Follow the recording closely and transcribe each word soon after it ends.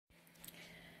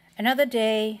Another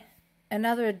day,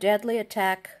 another deadly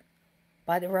attack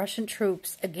by the Russian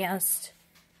troops against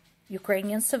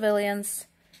Ukrainian civilians,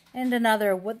 and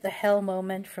another what the hell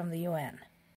moment from the UN.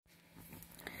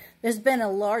 There's been a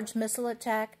large missile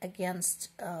attack against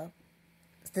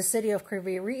the city of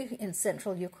Kryvi Rih in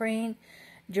central Ukraine,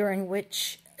 during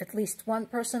which at least one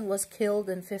person was killed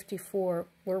and 54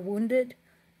 were wounded,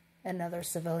 another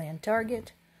civilian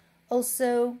target.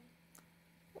 Also,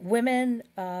 women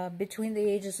between the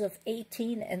ages of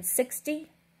 18 and 60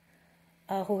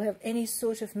 who have any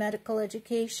sort of medical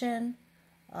education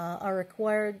are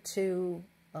required to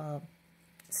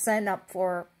sign up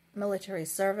for military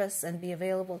service and be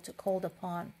available to called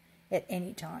upon at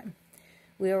any time.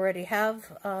 We already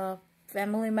have a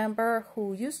family member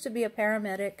who used to be a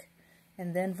paramedic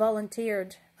and then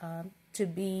volunteered to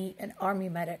be an army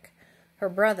medic. Her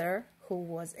brother, who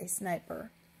was a sniper,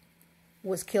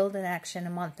 was killed in action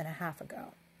a month and a half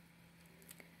ago.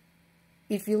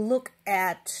 If you look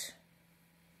at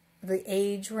the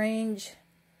age range,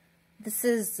 this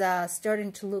is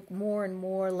starting to look more and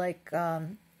more like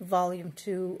Volume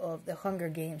 2 of the Hunger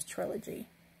Games trilogy.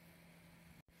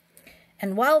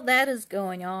 And while that is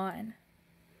going on,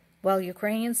 while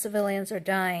Ukrainian civilians are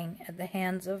dying at the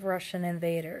hands of Russian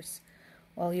invaders,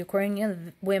 while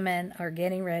Ukrainian women are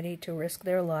getting ready to risk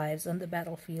their lives on the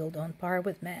battlefield on par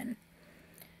with men,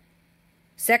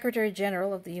 Secretary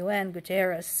General of the UN,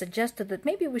 Guterres, suggested that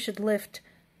maybe we should lift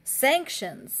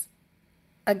sanctions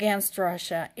against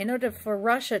Russia in order for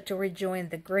Russia to rejoin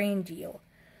the grain deal.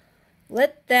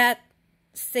 Let that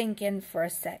sink in for a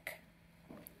sec.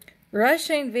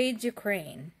 Russia invades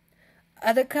Ukraine.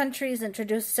 Other countries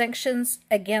introduced sanctions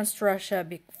against Russia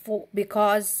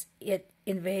because it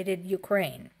invaded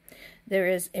Ukraine. There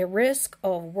is a risk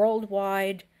of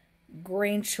worldwide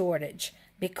grain shortage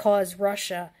because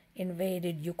Russia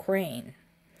invaded Ukraine.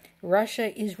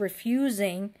 Russia is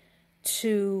refusing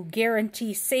to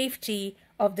guarantee safety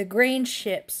of the grain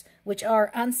ships, which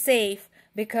are unsafe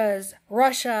because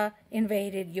Russia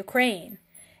invaded Ukraine.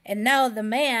 And now the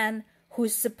man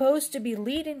who's supposed to be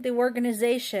leading the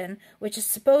organization, which is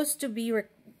supposed to be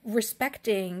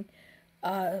respecting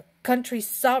country's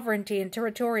sovereignty and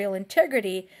territorial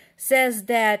integrity, says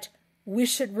that we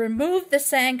should remove the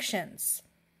sanctions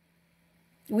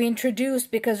we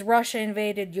introduced because Russia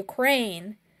invaded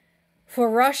Ukraine, for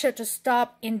Russia to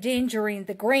stop endangering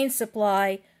the grain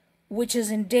supply, which is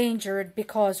endangered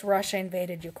because Russia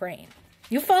invaded Ukraine.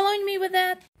 You following me with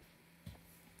that?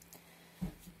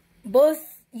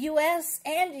 Both US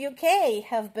and UK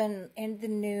have been in the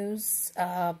news,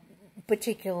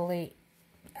 particularly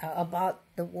about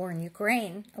the war in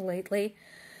Ukraine lately.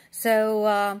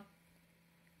 So,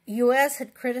 US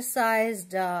had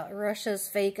criticized Russia's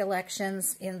fake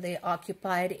elections in the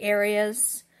occupied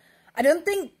areas. I don't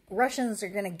think Russians are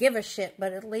going to give a shit,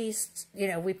 but at least, you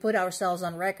know, we put ourselves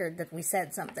on record that we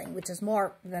said something, which is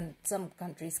more than some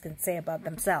countries can say about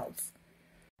themselves.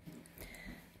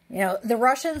 You know, the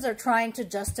Russians are trying to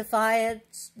justify it,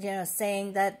 you know,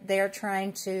 saying that they're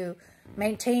trying to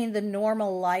maintain the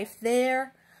normal life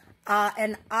there.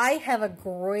 And I have a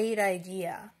great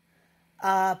idea.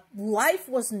 Life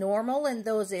was normal in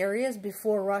those areas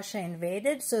before Russia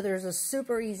invaded, so there's a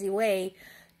super easy way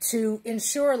to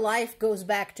ensure life goes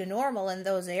back to normal in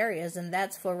those areas, and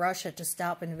that's for Russia to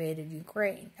stop invading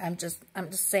Ukraine. I'm just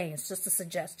saying, it's just a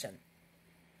suggestion.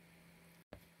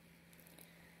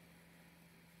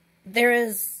 There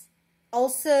is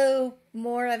also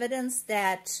more evidence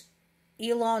that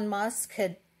Elon Musk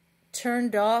had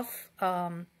turned off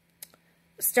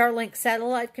Starlink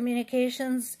satellite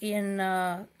communications in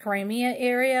Crimea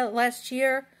area last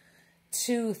year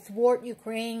to thwart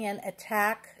Ukrainian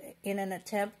attack in an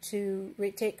attempt to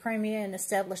retake Crimea and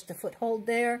establish the foothold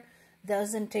there,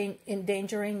 thus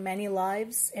endangering many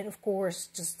lives and, of course,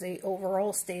 just the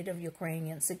overall state of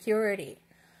Ukrainian security.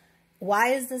 Why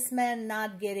is this man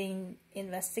not getting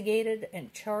investigated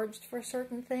and charged for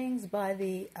certain things by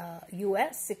the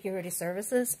U.S. security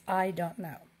services? I don't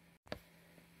know.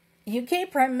 UK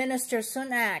Prime Minister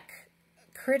Sunak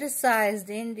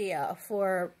criticized India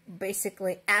for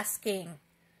basically asking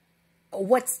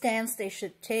what stance they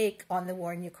should take on the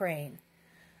war in Ukraine.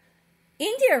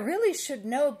 India really should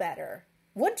know better.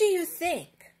 What do you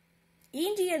think?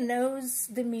 India knows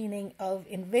the meaning of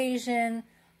invasion,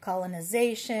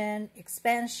 colonization,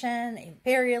 expansion,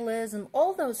 imperialism,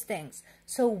 all those things.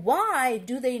 So why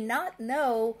do they not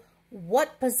know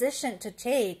what position to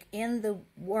take in the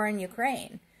war in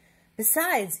Ukraine?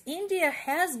 Besides, India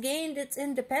has gained its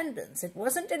independence. It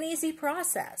wasn't an easy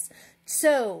process.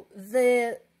 So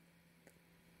the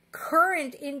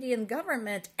current Indian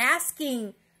government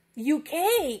asking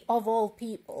UK, of all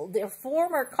people, their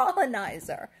former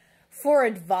colonizer, for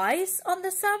advice on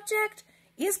the subject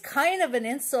is kind of an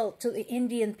insult to the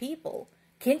Indian people.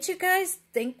 Can't you guys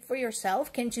think for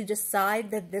yourself? Can't you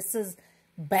decide that this is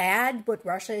bad, what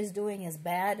Russia is doing is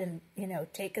bad, and, you know,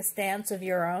 take a stance of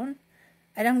your own?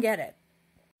 I don't get it.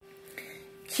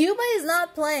 Cuba is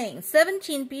not playing.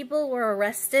 17 people were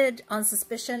arrested on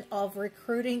suspicion of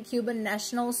recruiting Cuban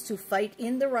nationals to fight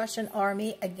in the Russian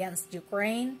army against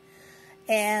Ukraine.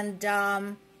 And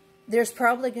there's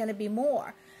probably going to be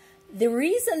more. The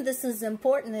reason this is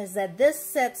important is that this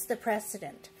sets the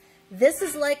precedent. This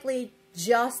is likely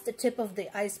just the tip of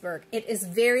the iceberg. It is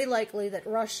very likely that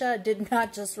Russia did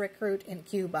not just recruit in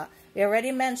Cuba. We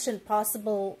already mentioned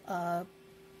possible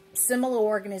similar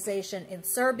organization in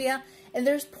Serbia, and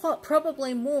there's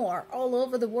probably more all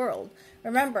over the world.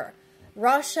 Remember,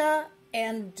 Russia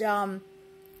and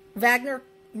Wagner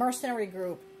mercenary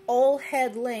group all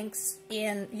had links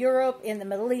in Europe, in the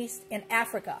Middle East, in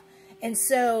Africa. And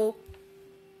so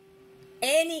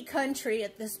any country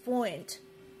at this point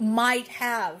might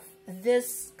have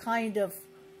this kind of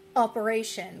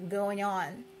operation going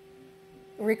on,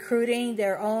 recruiting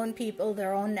their own people,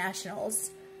 their own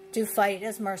nationals, to fight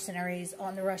as mercenaries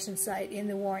on the Russian side in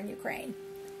the war in Ukraine.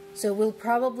 So we'll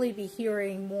probably be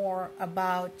hearing more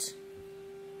about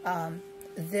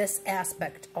this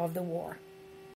aspect of the war.